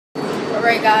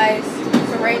Alright guys,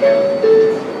 so right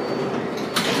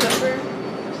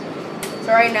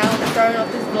now I'm starting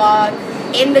off this vlog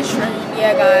in the train.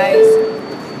 Yeah guys,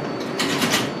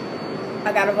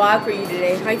 I got a vlog for you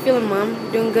today. How you feeling, Mom?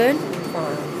 Doing good?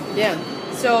 Fine. Yeah.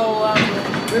 So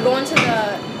we're going to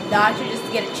the doctor just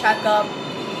to get a checkup.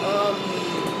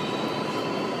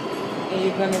 And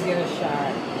you're gonna get a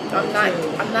shot. I'm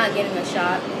not getting a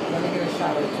shot. You're gonna get a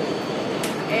shot or two.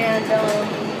 And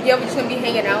yeah, we're just gonna be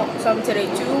hanging out some today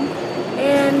too.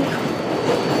 And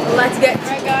let's get.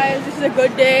 Alright guys, this is a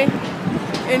good day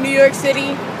in New York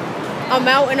City. I'm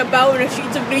out and about in the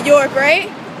streets of New York, right?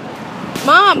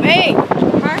 Mom, hey.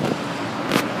 Hi.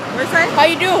 What's that? How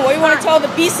you doing? What do you want to tell the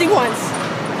beastly ones?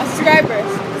 Our subscribers.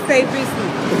 Stay beastly.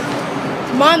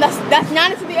 Mom, that's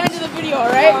not until the end of the video,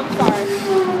 alright? Oh, I'm sorry.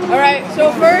 Alright,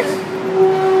 so first,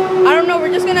 I don't know,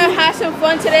 we're just gonna have some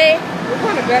fun today. We're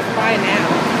going to Best Buy now.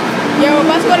 Yeah, we're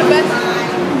about to go to Best Buy.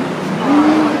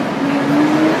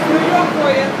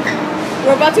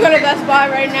 We're about to go to Best Buy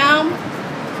right now.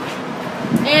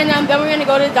 And then we're gonna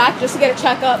go to the doctor just to get a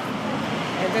checkup.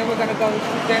 And then we're going to go to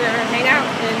dinner and hang out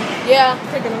and Yeah.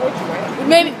 taking a which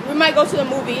way. We might go to the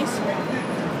movies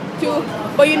too.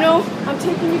 But you know, I'm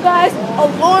taking you guys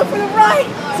along for the ride.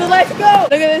 So let's go.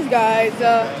 Look at this, guys.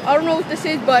 I don't know what this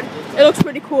is, but it looks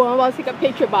pretty cool. I'm about to take a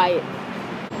picture by it.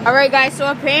 Alright guys, so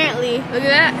apparently, look at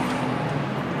that.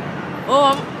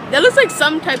 Oh, that looks like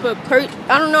some type of I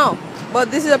don't know. But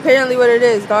this is apparently what it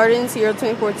is. Gardens here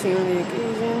 2014 on the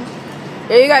occasion.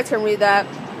 Yeah, you guys can read that.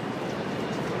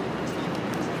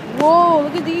 Whoa,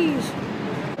 look at these.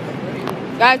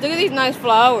 Guys, look at these nice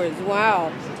flowers.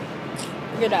 Wow.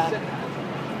 Look at that.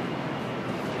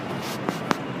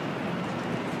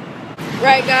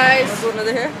 Right, guys. Let's go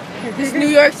another here. This is New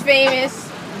York's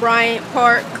famous Bryant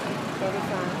Park.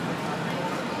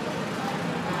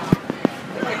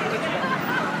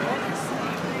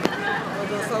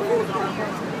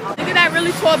 Look at that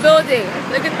really tall building.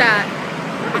 Look at that.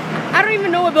 I don't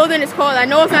even know what building it's called. I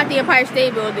know it's not the Empire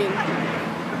State Building.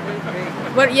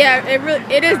 But yeah,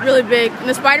 it is really big. In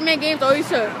the Spider-Man games, I always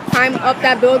used to climb up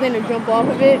that building and jump off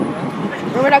of it.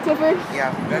 Remember that, Clifford?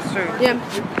 Yeah, that's true. Yeah.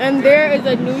 And there is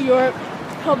a New York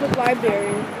Public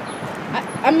Library.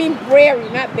 I mean Brary,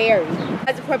 not Barry.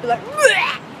 That's a probably like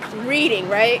reading,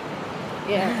 right?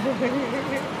 Yeah.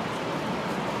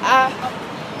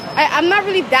 I'm not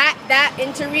really that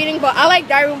into reading, but I like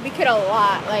Diary of a Wimpy Kid a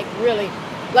lot. Like really,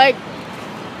 like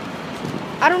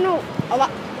I don't know. A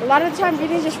lot of the time,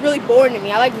 reading is just really boring to me.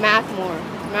 I like math more.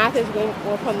 Math is way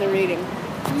more fun than reading.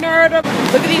 Nerd up.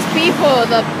 Look at these people.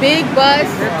 The big bus.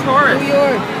 They're tourists. New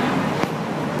York.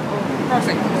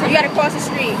 Crossing. You gotta cross the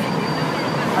street.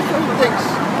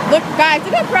 Look, guys,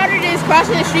 look how crowded it is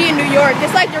crossing the street in New York.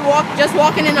 It's like you're just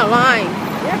walking in a line.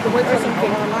 You have to wait for something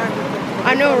online.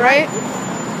 I know, right?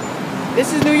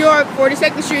 This is New York,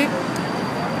 42nd Street,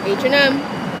 H&M.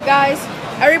 Guys,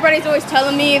 everybody's always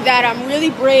telling me that I'm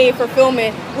really brave for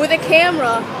filming with a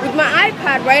camera, with my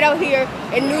iPad right out here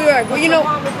in New York. Well, you know,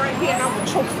 right here and I will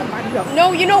choke somebody up.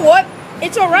 no, you know what?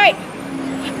 It's all right.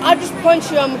 I'll just punch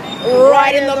him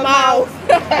right in the mouth.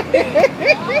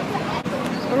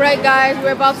 All right, guys,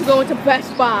 we're about to go into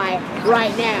Best Buy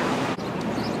right now.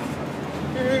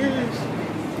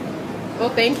 Well,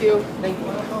 thank you. Thank you.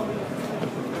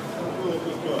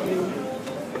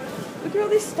 Look at all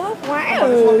this stuff. Wow,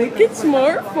 look at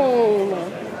smartphone.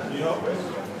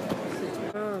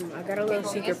 I got a little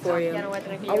secret for you. I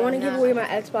want to give away my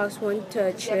Xbox One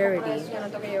to charity.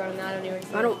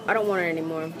 I don't want it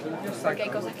anymore.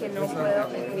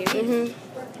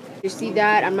 You see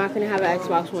that? I'm not going to have an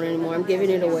Xbox One anymore. I'm giving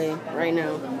it away right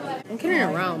now. I'm kidding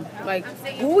around. Like,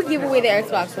 who would give away the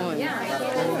Xbox One?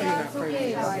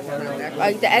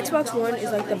 Like, the Xbox One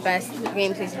is like the best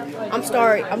game system. I'm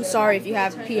sorry if you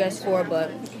have PS4, but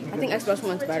I think Xbox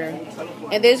One's better.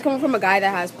 And this is coming from a guy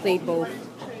that has played both.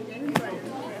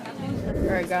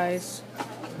 Alright, guys.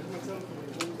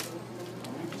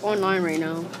 Online right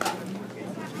now.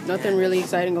 Nothing really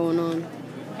exciting going on.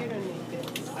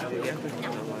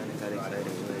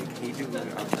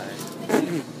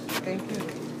 Thank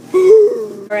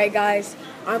you. Alright guys,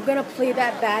 I'm gonna play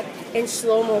that back in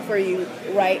slow-mo for you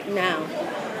right now.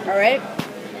 Alright?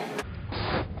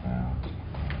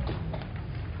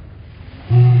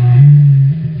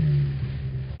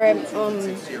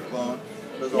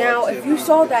 Now if you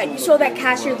saw that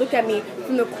cashier look at me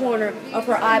from the corner of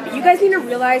her eye, but you guys need to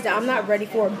realize that I'm not ready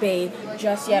for a babe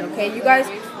just yet, okay? You guys,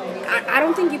 I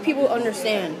don't think you people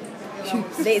understand.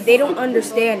 They don't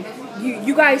understand.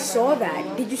 You guys saw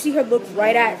that. Did you see her look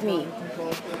right at me?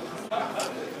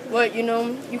 But, you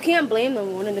know, you can't blame the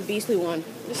one and the beastly one.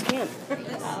 Just can't.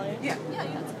 Yeah.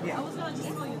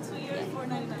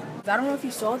 I don't know if you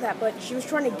saw that, but she was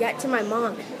trying to get to my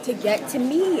mom to get to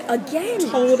me again.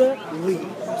 Totally.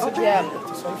 Okay. Yeah.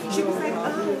 She was like,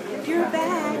 oh, you're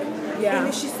back. Yeah. And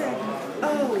then she said,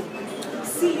 oh,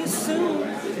 see you soon.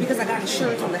 Because I got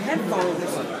insurance on the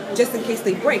headphones just in case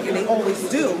they break, and they always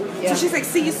do. Yeah. So she's like,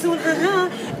 see you soon,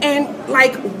 And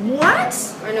like, what?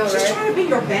 I know, She's right? trying to be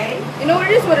your bae. You know what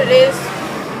it is? What it is?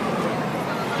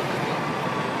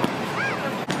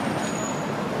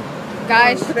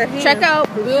 Guys, check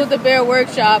out Build-A-Bear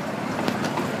Workshop. Check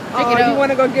it out. You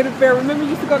want to go get a bear? Remember you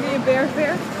used to go get your bears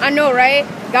there? I know, right?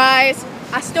 Guys,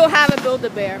 I still have a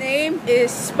Build-A-Bear. His name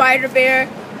is Spider-Bear,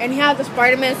 and he has a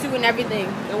Spider-Man suit and everything.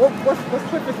 And what's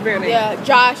Clifford's bear name? Yeah,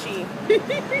 Joshy.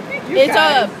 It's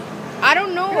I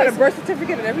don't know. You got a birth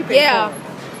certificate and everything. Yeah.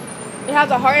 It has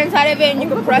a heart inside of it, and you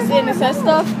can press it and it says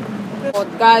stuff. Well,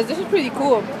 guys, this is pretty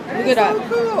cool. Look at that.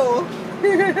 So cool.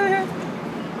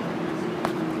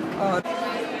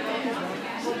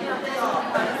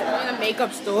 In a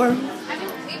makeup store.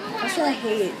 That's what I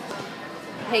hate. I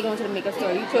hate going to the makeup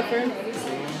store. You took her?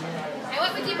 I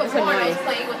went with you before. I was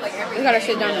playing with like everything. We gotta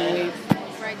sit down and wait.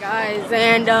 Alright, guys,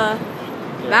 and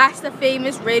that's the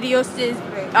famous Radio City.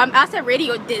 I said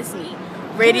Radio Disney.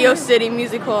 Radio City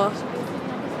Music Hall.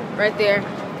 Right there.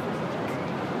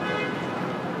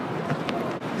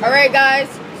 Alright, guys,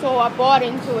 so I bought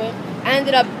into it. I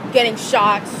ended up getting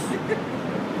shots.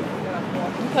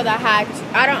 Because I had to.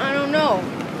 I don't know.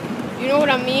 You know what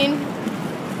I mean?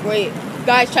 Wait,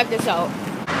 guys, check this out.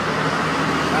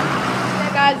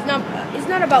 Yeah, guys, it's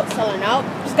not about selling out.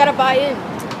 Just gotta buy in.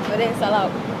 But didn't sell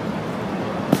out.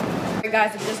 Alright,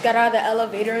 guys, I just got out of the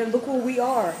elevator and look where we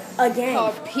are again.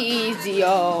 Oh,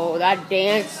 Pizio, that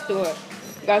dance store.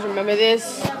 You guys remember this?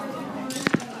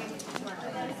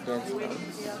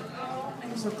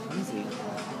 So clumsy.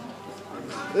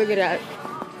 Look at that.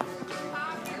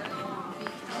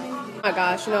 Oh my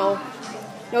gosh, no.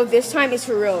 No, this time it's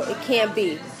for real. It can't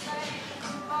be.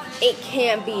 It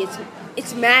can't be.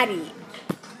 It's Maddie.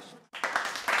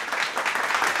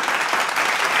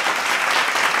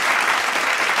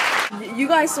 You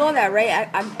guys saw that, right?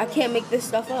 I can't make this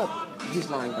stuff up. He's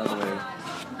lying, by the way.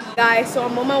 Guys, so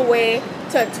I'm on my way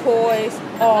to Toys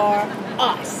R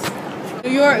Us.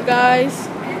 New York, guys.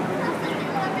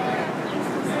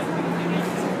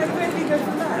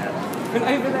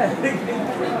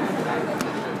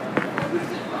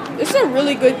 It's a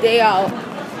really good day out.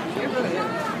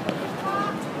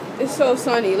 It's so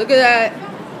sunny. Look at that.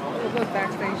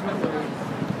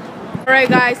 Alright,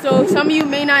 guys, so some of you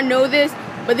may not know this,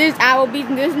 but this is Applebee's,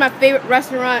 and this is my favorite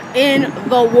restaurant in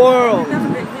the world.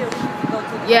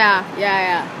 Yeah.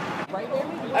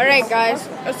 Alright, guys,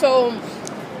 so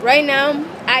right now,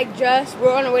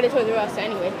 we're on our way to Toys R Us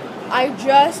anyway. I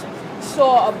just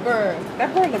saw a bird.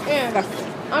 That bird looks disgusting.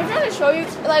 I'm trying to show you,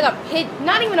 like a pigeon,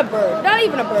 not even a bird.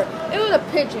 It was a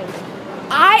pigeon.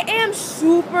 I am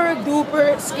super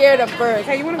duper scared of birds.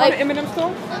 Hey, you want to like, go to M&M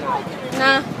store?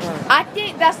 Nah. I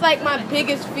think that's like my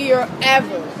biggest fear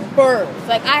ever. Birds.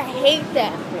 Like, I hate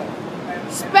them.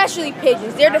 Especially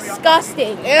pigeons. They're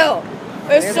disgusting. Ew.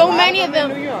 There's so many of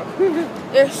them. In New York.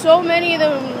 There's so many of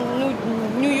them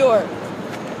in New York.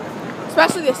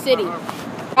 Especially the city.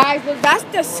 Guys, look, that's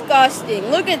disgusting.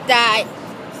 Look at that.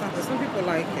 Some people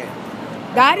like it.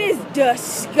 That is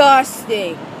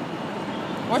disgusting.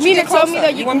 You mean to tell me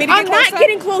that you want me to get closer? I'm not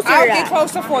getting closer. I'll get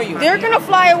closer for you. They're gonna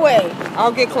fly away.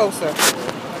 I'll get closer.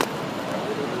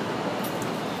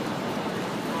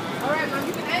 Alright, Mom,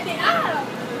 you can end it.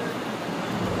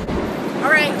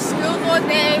 Alright, Skills All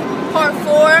Day, part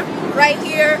 4, right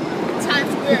here,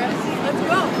 Times Square. Let's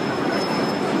go.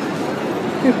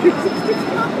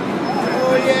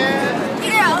 Oh yeah.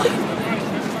 Yeah.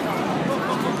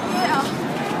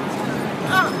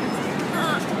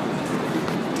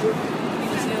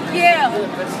 Yeah.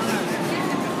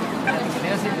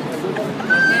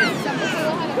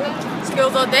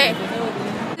 Skills All Day.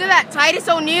 Look at that, Titus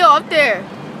O'Neil up there.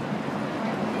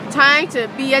 Time to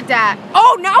be a dad.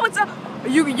 Oh, now it's a...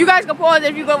 You guys can pause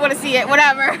if you want to see it.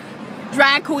 Whatever.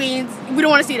 Drag queens. We don't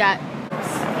want to see that.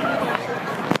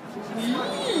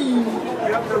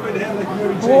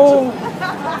 Oh.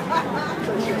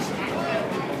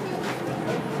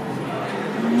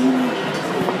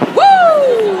 Woo!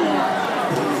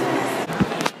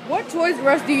 What Toys R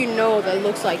Us do you know that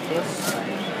looks like this?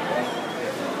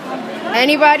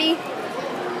 Anybody?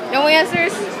 No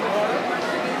answers?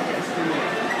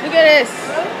 Look at this.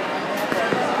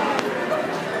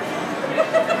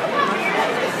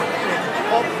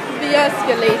 Up the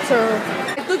escalator.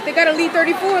 Look, they got a Elite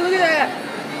 34. Look at that.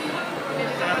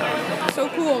 So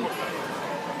cool.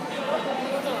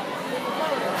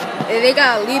 They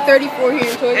got Elite 34 here in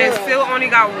Toys R And Us. still only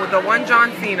got the one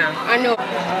John Cena. I know.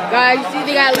 Guys, you see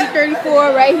they got Elite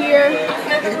 34 right here.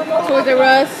 Toys R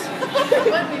Us.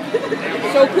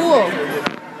 So cool.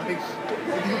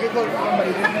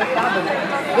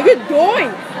 Look at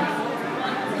Doink.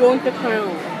 Doink the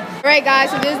clown. Alright guys,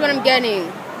 so this is what I'm getting.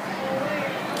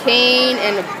 Kane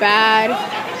and the Bad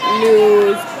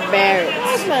News Bears.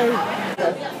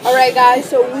 Alright guys,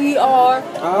 so we are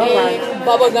in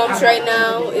Bubba Gumps right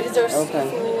now. It is our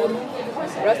seafood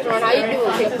restaurant. How you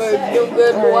doing, Clifford? Doing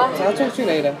good, boy? I'll talk to you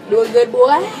later. Doing good,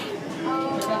 boy?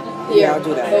 Here, Yeah, I'll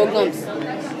do that. Bubba Gumps.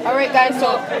 Alright guys,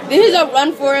 so this is a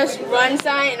run for us run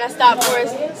sign and a stop for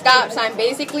us stop sign.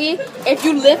 Basically, if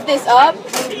you lift this up,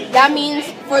 that means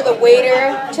for the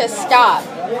waiter to stop.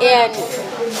 And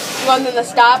you want them to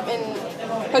stop and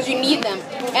because you need them.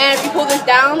 And if you pull this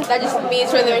down, that just means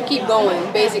for them to keep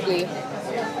going, basically.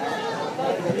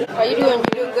 How you doing? You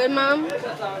doing good, Mom?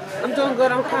 I'm doing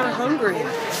good. I'm kind of hungry.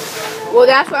 Well,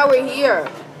 that's why we're here.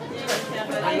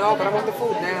 I know, but I want the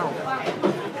food now.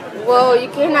 Well, you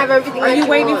can't have everything. Are that you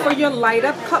waiting want. for your light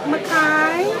up cup,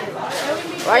 Makai?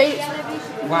 Right?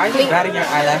 Why are you batting your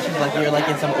eyelashes like you're like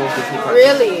in some old Disney park?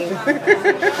 Really?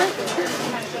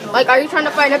 Like, are you trying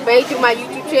to find a bait through my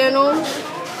YouTube channel?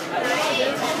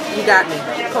 You got me.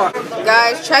 Caught.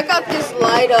 Guys, check out this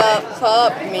light up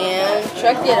cup, man.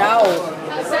 Check it out.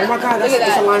 Oh my God, Look at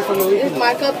that's that. a line from the This is movie.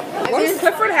 my cup. What does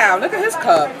Clifford have? Look at his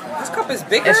cup. His cup is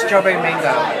bigger. It's strawberry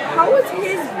mango. How is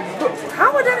his?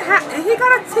 How would that happen? He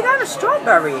got a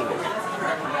strawberry.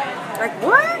 Like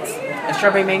what? It's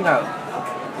strawberry mango.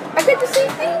 I get the same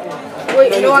thing.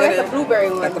 Wait, No, no, you I got didn't. the blueberry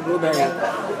one. Like the blueberry.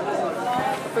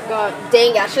 I forgot.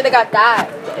 Dang, I should have got that.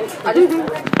 I just,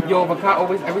 Yo, Makai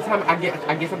always, every time I get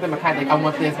something, Makai like I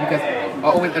want this because I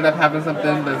always end up having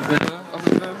something that's bigger or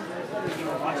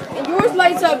something. and yours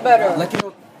lights up better. Like you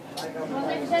know,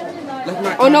 like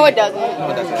my. Oh no, it doesn't. No,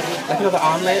 it doesn't. Like you know the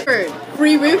omelet.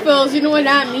 Free refills. You know what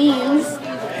that means?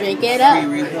 Drink it up.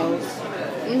 Free refills.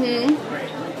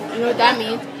 You know what that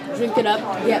means? Drink it up.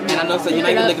 Yeah. And I know, so you're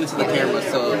not even looking into the camera,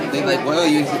 so they like, what are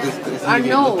you this I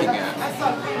know. looking at?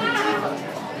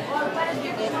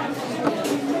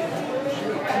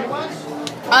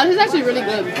 This is actually really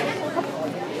good.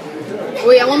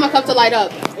 Wait, I want my cup to light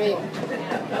up. Wait.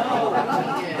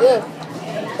 Ugh.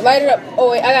 Light it up.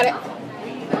 Oh wait, I got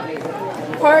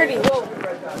it. Party. Whoa.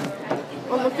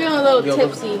 I'm feeling a little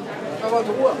tipsy.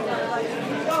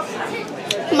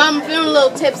 Mom, I'm feeling a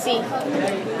little tipsy.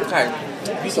 Okay.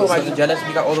 You so like jealous?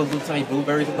 We got all those little tiny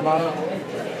blueberries at the bottom.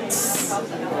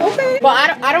 Okay.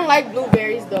 But I don't like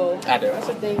blueberries though. I do. That's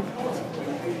the thing.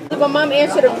 But Mom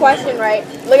answered a question right.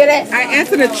 Look at that. I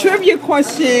answered a trivia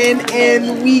question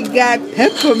and we got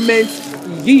peppermints.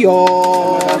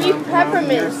 Yeah. Three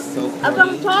peppermints. So That's what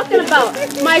I'm talking about.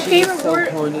 My favorite so word.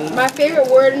 corny. My favorite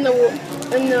word in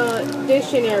the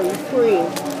dictionary. Free.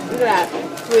 Look at that.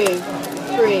 Free.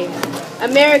 Free.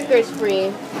 America's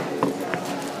free.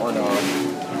 Oh no.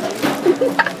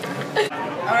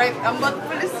 All right, I'm about to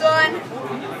put this on.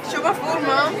 Show my food,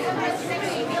 Mom.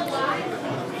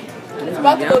 It's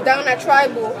about to go down that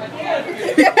tribal.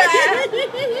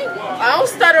 I don't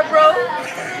stutter, bro.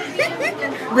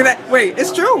 Wait,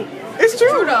 it's true. It's True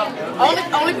true. though.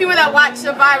 Only people that watch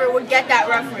Survivor would get that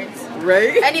reference.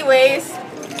 Right? Anyways,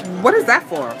 What is that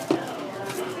for?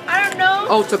 I don't know.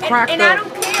 Oh, to crack and the- I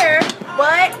don't care,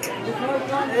 but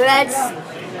let's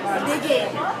dig in.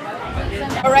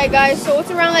 Alright guys, so it's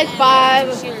around like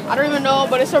 5. I don't even know,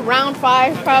 but it's around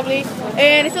 5 probably.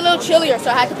 And it's a little chillier,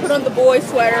 so I had to put on the boys'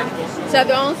 sweater. So have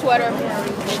their own sweater.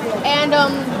 And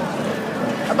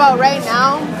about right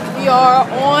now, we are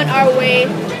on our way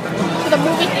to the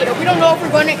movie theater. We don't know if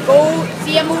we're gonna go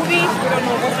see a movie. We don't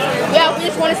know. Yeah, we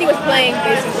just want to see what's playing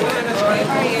basically.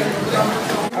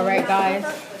 Alright guys,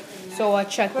 so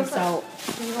check this out.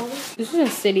 This is in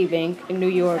Citibank in New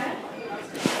York.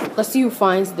 Let's see who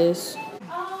finds this.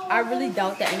 I really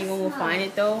doubt that anyone will find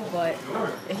it though, but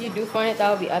if you do find it, that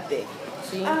would be epic.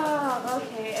 See? Oh,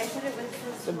 okay. I thought it was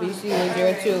this. So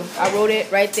BC102. I wrote it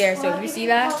right there. So if you see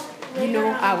that, you know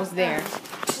I was there.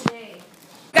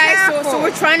 Guys, so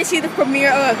we're trying to see the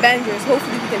premiere of Avengers.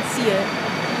 Hopefully we can see it.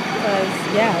 Because,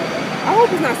 yeah. I hope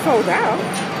it's not sold out.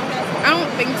 I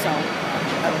don't think so.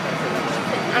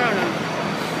 I don't know.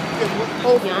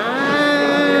 Oh,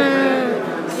 yeah.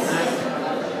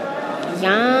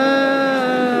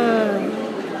 Yeah.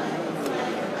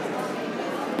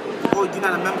 Oh, you're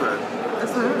not a member.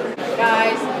 That's not.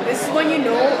 Guys, this is when you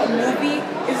know a movie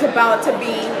is about to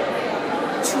be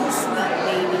too sweet,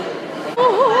 baby.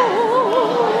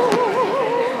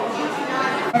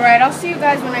 Alright, I'll see you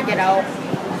guys when I get out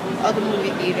of the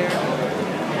movie theater.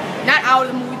 Not out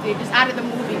of the movie They just added the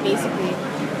movie, basically.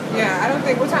 Yeah, I don't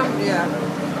think, what time, yeah.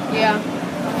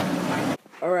 Yeah.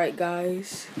 Alright,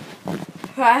 guys.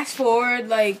 Fast forward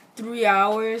like 3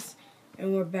 hours,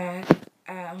 and we're back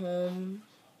at home.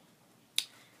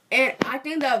 And I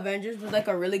think the Avengers was like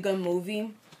a really good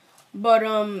movie. But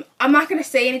I'm not gonna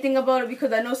say anything about it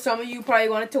because I know some of you probably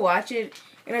wanted to watch it,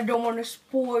 and I don't want to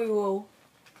spoil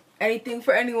anything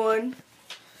for anyone.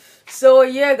 So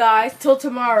yeah, guys, till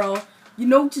tomorrow. You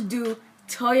know what to do.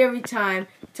 Tell you every time.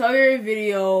 Tell you every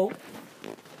video.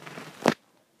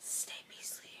 Stay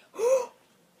peacefully.